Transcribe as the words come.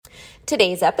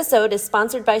Today's episode is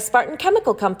sponsored by Spartan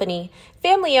Chemical Company.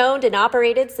 Family owned and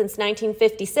operated since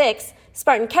 1956,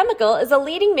 Spartan Chemical is a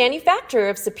leading manufacturer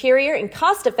of superior and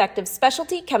cost-effective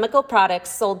specialty chemical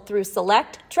products sold through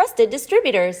select, trusted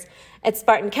distributors. At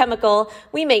Spartan Chemical,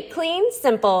 we make clean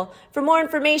simple. For more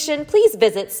information, please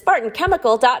visit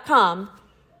spartanchemical.com.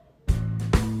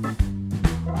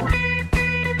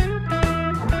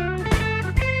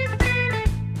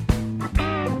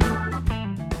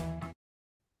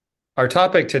 Our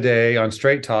topic today on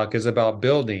Straight Talk is about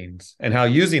buildings and how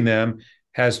using them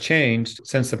has changed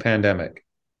since the pandemic.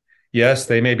 Yes,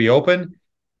 they may be open,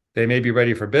 they may be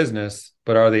ready for business,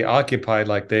 but are they occupied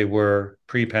like they were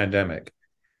pre-pandemic?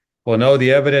 Well, no,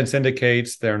 the evidence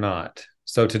indicates they're not.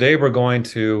 So today we're going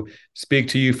to speak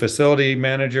to you facility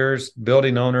managers,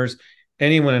 building owners,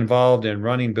 anyone involved in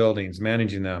running buildings,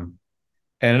 managing them.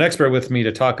 And an expert with me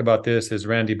to talk about this is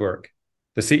Randy Burke,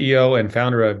 the CEO and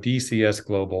founder of DCS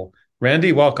Global.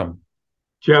 Randy, welcome.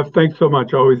 Jeff, thanks so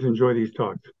much. Always enjoy these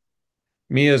talks.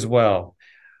 Me as well.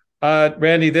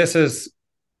 Randy, this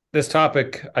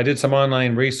topic, I did some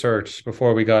online research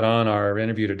before we got on our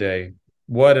interview today.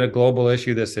 What a global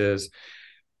issue this is.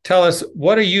 Tell us,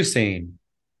 what are you seeing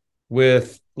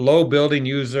with low building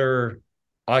user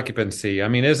occupancy? I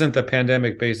mean, isn't the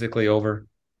pandemic basically over?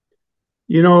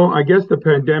 You know, I guess the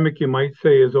pandemic, you might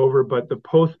say, is over, but the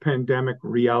post-pandemic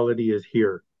reality is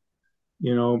here.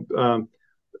 You know,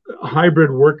 hybrid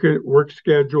work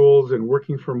schedules and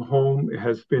working from home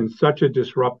has been such a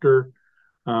disruptor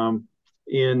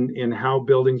in how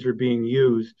buildings are being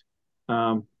used.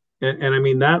 And I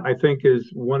mean, that I think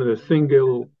is one of the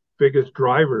single biggest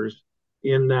drivers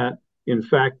in that, in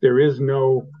fact, there is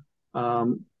no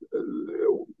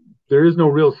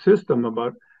real system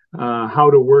about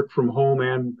how to work from home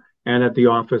and at the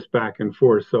office back and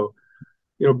forth. So,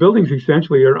 you know, buildings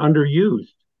essentially are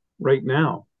underused right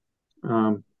now.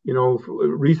 You know,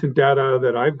 recent data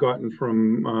that I've gotten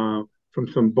from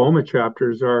some BOMA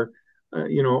chapters are,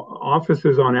 you know,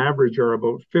 offices on average are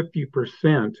about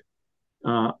 50%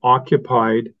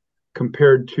 occupied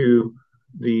compared to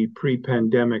the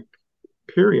pre-pandemic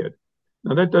period.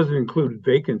 Now, that doesn't include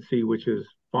vacancy, which is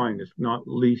fine. It's not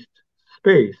leased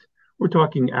space. We're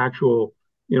talking actual,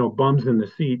 you know, bums in the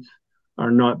seats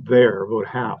are not there, about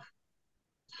half.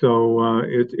 So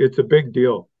it's a big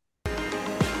deal.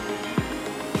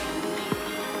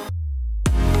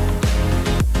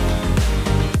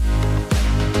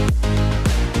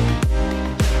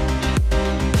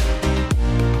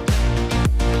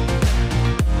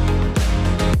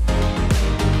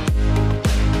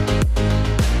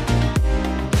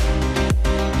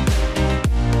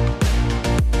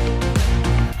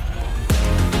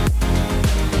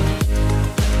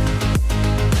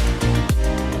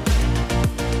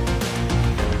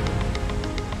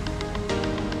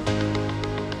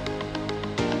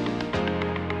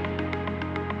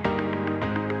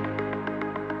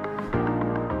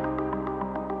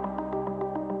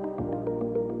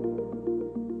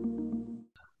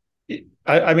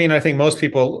 I mean, I think most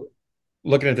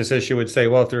looking at this issue would say,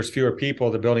 well, if there's fewer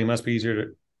people, the building must be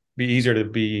easier to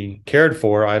be cared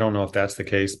for. I don't know if that's the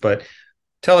case, but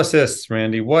tell us this,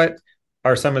 Randy, what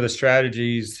are some of the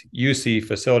strategies you see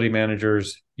facility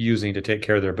managers using to take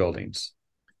care of their buildings?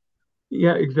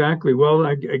 Yeah, exactly. Well,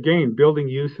 again, building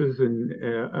uses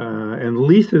and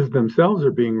leases themselves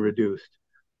are being reduced.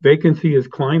 Vacancy is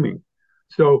climbing.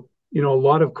 So, you know, a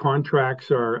lot of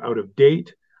contracts are out of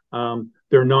date.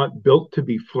 They're not built to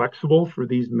be flexible for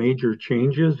these major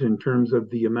changes in terms of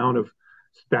the amount of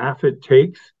staff it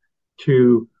takes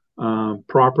to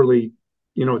properly,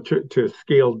 you know, to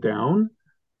scale down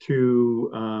to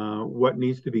what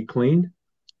needs to be cleaned.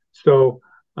 So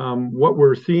what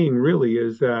we're seeing really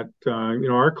is that, you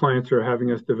know, our clients are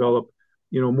having us develop,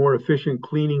 you know, more efficient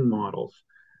cleaning models.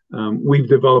 We've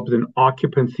developed an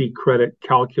occupancy credit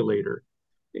calculator.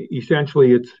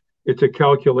 Essentially, it's a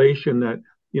calculation that,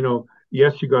 you know,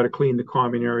 yes, you got to clean the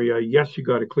common area. Yes, you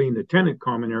got to clean the tenant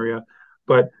common area.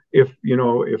 But if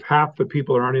half the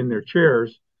people aren't in their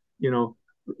chairs, you know,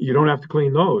 you don't have to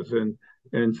clean those.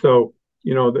 And so,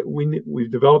 you know, that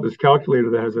we've developed this calculator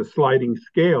that has a sliding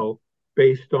scale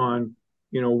based on,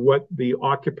 you know, what the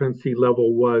occupancy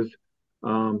level was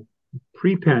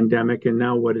pre-pandemic and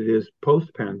now what it is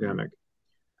post-pandemic.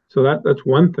 So that's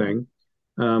one thing.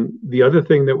 The other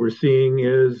thing that we're seeing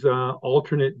is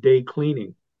alternate day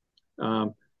cleaning.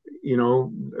 You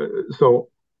know, so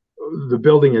the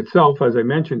building itself, as I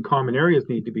mentioned, common areas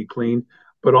need to be cleaned,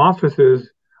 but offices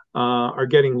are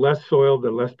getting less soiled,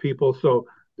 they're less people, so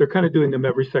they're kind of doing them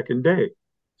every second day.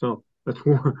 So that's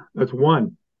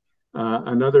one.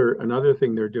 Another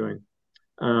thing they're doing.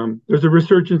 There's a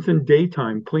resurgence in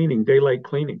daytime cleaning, daylight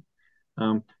cleaning.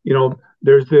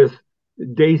 There's this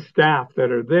day staff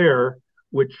that are there,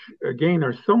 which again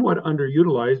are somewhat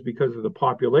underutilized because of the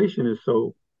population is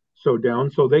so down.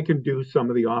 So they can do some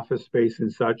of the office space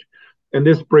and such. And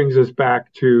this brings us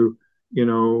back to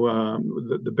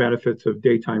the benefits of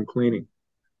daytime cleaning.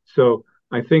 So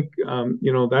I think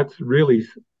that's really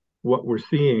what we're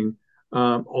seeing.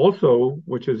 Also,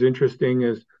 which is interesting,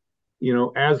 is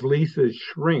as leases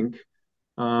shrink,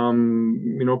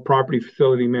 property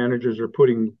facility managers are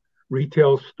putting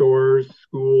retail stores,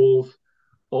 schools,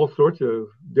 all sorts of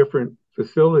different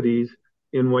facilities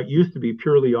in what used to be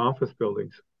purely office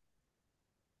buildings.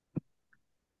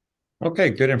 Okay,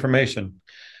 good information.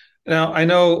 Now, I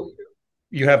know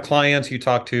you have clients you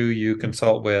talk to, you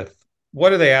consult with.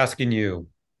 What are they asking you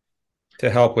to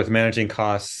help with managing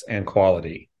costs and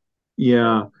quality?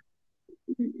 Yeah,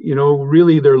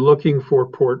 really they're looking for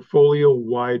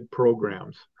portfolio-wide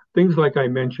programs. Things like I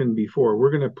mentioned before.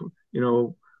 We're going to,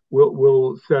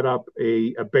 we'll set up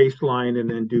a baseline and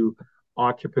then do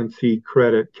occupancy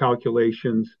credit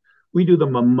calculations. We do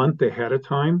them a month ahead of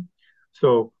time.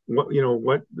 So what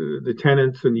the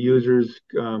tenants and users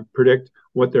predict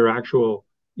what their actual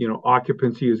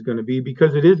occupancy is going to be,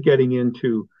 because it is getting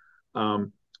into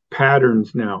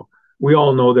patterns now. We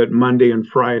all know that Monday and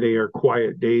Friday are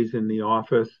quiet days in the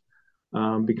office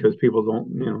because people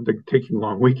don't, they're taking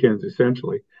long weekends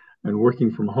essentially and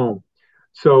working from home.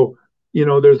 So,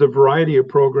 there's a variety of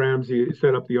programs. You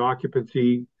set up the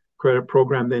occupancy credit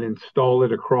program, then install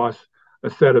it across a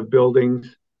set of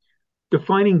buildings.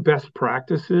 Defining best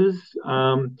practices.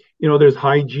 There's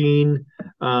hygiene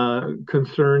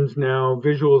concerns now,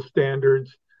 visual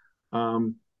standards. A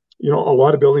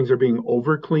lot of buildings are being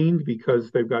over cleaned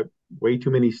because they've got way too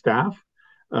many staff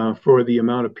for the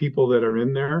amount of people that are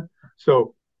in there.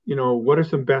 So, what are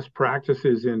some best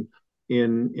practices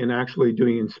in actually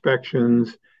doing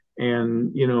inspections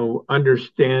and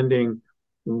understanding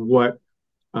what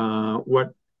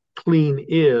clean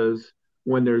is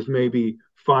when there's maybe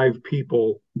 5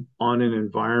 people on an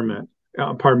environment,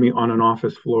 on an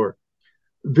office floor.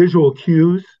 Visual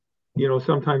cues.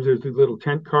 Sometimes there's these little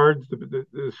tent cards.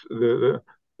 The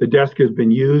desk has been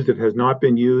used. It has not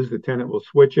been used. The tenant will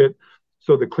switch it,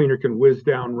 so the cleaner can whiz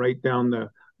right down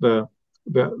the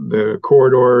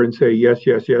corridor and say yes,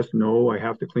 yes, yes, no, I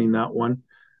have to clean that one.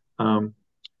 And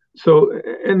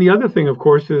the other thing, of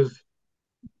course, is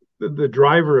the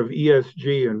driver of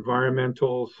ESG,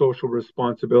 environmental, social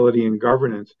responsibility, and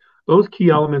governance. Those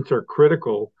key elements are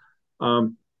critical.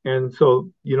 And so,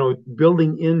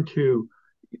 building into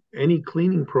any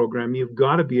cleaning program, you've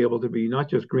got to be able to be not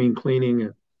just green cleaning,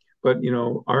 but,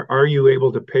 are you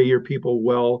able to pay your people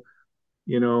well?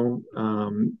 Is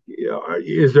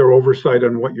there oversight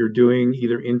on what you're doing,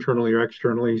 either internally or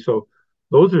externally? So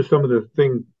those are some of the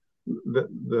things,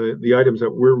 the items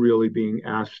that we're really being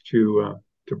asked to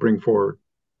bring forward.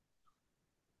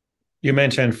 You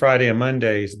mentioned Friday and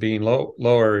Mondays being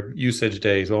lower usage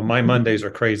days. Well, my Mondays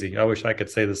are crazy. I wish I could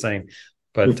say the same,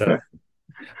 but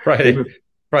Friday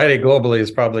globally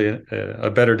is probably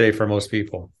a better day for most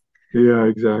people. Yeah,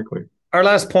 exactly. Our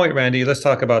last point, Randy, let's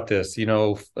talk about this,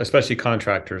 especially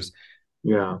contractors.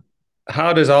 Yeah.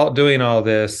 How does doing all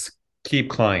this keep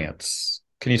clients?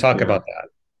 Can you talk about that?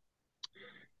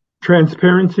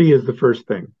 Transparency is the first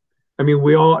thing. I mean,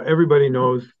 everybody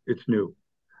knows it's new.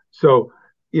 So,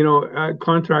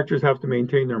 contractors have to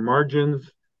maintain their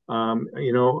margins. I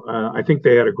think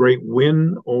they had a great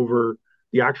win over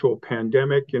the actual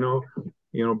pandemic,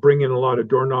 bring in a lot of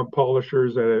doorknob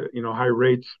polishers at high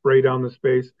rates, spray down the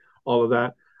space, all of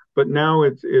that. But now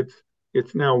it's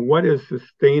now what is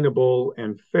sustainable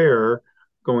and fair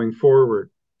going forward.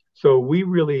 So we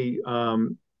really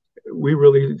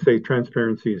say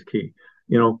transparency is key.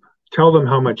 Tell them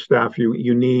how much staff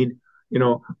you need.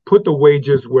 Put the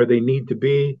wages where they need to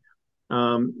be.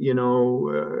 We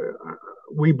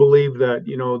believe that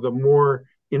the more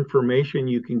information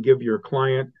you can give your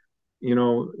client,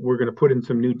 we're going to put in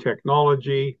some new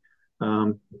technology.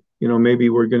 Maybe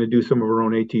we're going to do some of our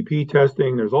own ATP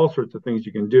testing. There's all sorts of things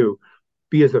you can do.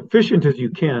 Be as efficient as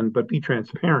you can, but be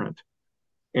transparent.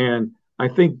 And I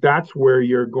think that's where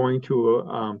you're going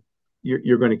to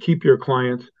keep your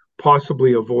clients,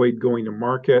 possibly avoid going to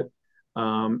market,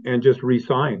 and just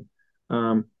re-sign.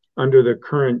 Under the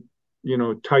current,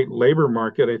 tight labor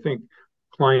market, I think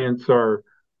clients are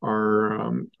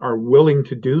willing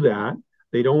to do that.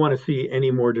 They don't want to see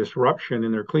any more disruption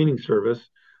in their cleaning service.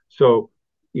 So,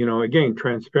 again,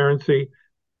 transparency.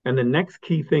 And the next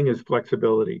key thing is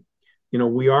flexibility.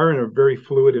 We are in a very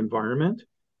fluid environment,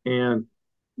 and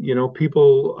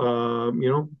people,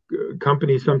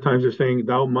 companies sometimes are saying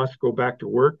thou must go back to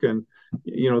work, and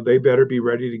they better be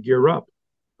ready to gear up.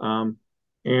 And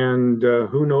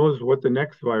who knows what the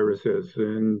next virus is?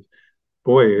 And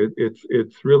boy,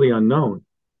 it's really unknown.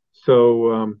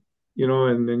 So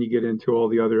and then you get into all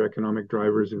the other economic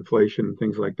drivers, inflation, and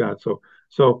things like that.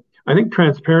 So I think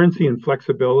transparency and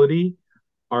flexibility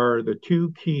are the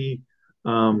two key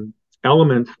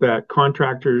elements that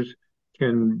contractors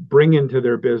can bring into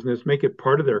their business, make it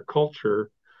part of their culture,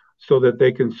 so that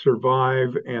they can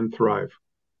survive and thrive.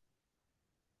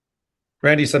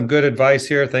 Randy, some good advice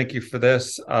here. Thank you for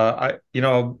this.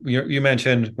 You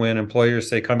mentioned when employers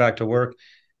say come back to work,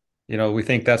 we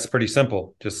think that's pretty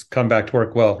simple. Just come back to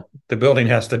work. Well, the building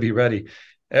has to be ready.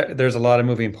 There's a lot of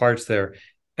moving parts there.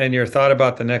 And your thought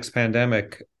about the next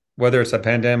pandemic, whether it's a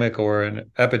pandemic or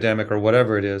an epidemic or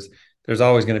whatever it is, there's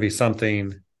always going to be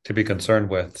something to be concerned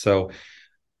with. So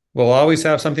we'll always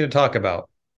have something to talk about.